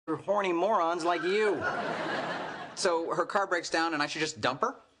for horny morons like you. So her car breaks down and I should just dump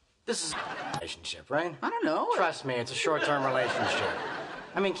her? This is a relationship, right? I don't know. Trust me, it's a short-term relationship.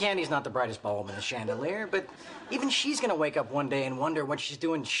 I mean, Candy's not the brightest bulb in the chandelier, but even she's gonna wake up one day and wonder what she's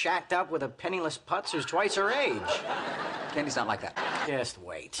doing shacked up with a penniless putz who's twice her age. Candy's not like that. Just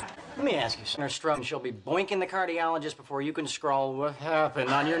wait. Let me ask you, Senator Strub, she'll be boinking the cardiologist before you can scrawl what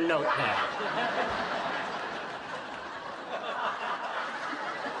happened on your notepad.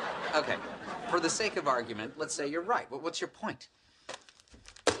 Okay, for the sake of argument, let's say you're right. What's your point?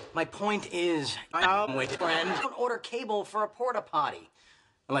 My point is, wait, friend, don't order cable for a porta potty.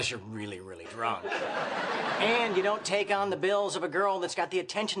 Unless you're really, really drunk. And you don't take on the bills of a girl that's got the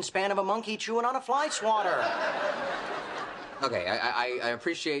attention span of a monkey chewing on a fly swatter. Okay, I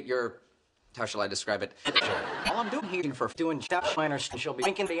appreciate your... How shall I describe it? Sure. All I'm doing here for doing stuff minors, she'll be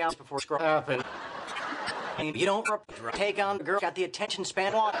thinking the house before scroll happen. And you don't take on the girl got the attention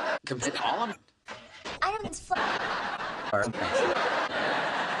span. all I'm... I have this flat.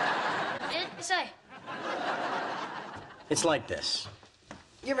 Say. It's like this.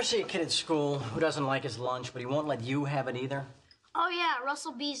 You ever see a kid at school who doesn't like his lunch, but he won't let you have it either? Oh, yeah,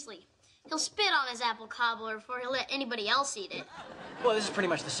 Russell Beasley. He'll spit on his apple cobbler before he'll let anybody else eat it. Well, this is pretty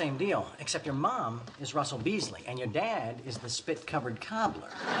much the same deal, except your mom is Russell Beasley, and your dad is the spit-covered cobbler.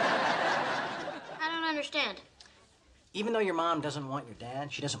 I don't understand. Even though your mom doesn't want your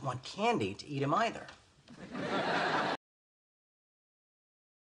dad, she doesn't want Candy to eat him either.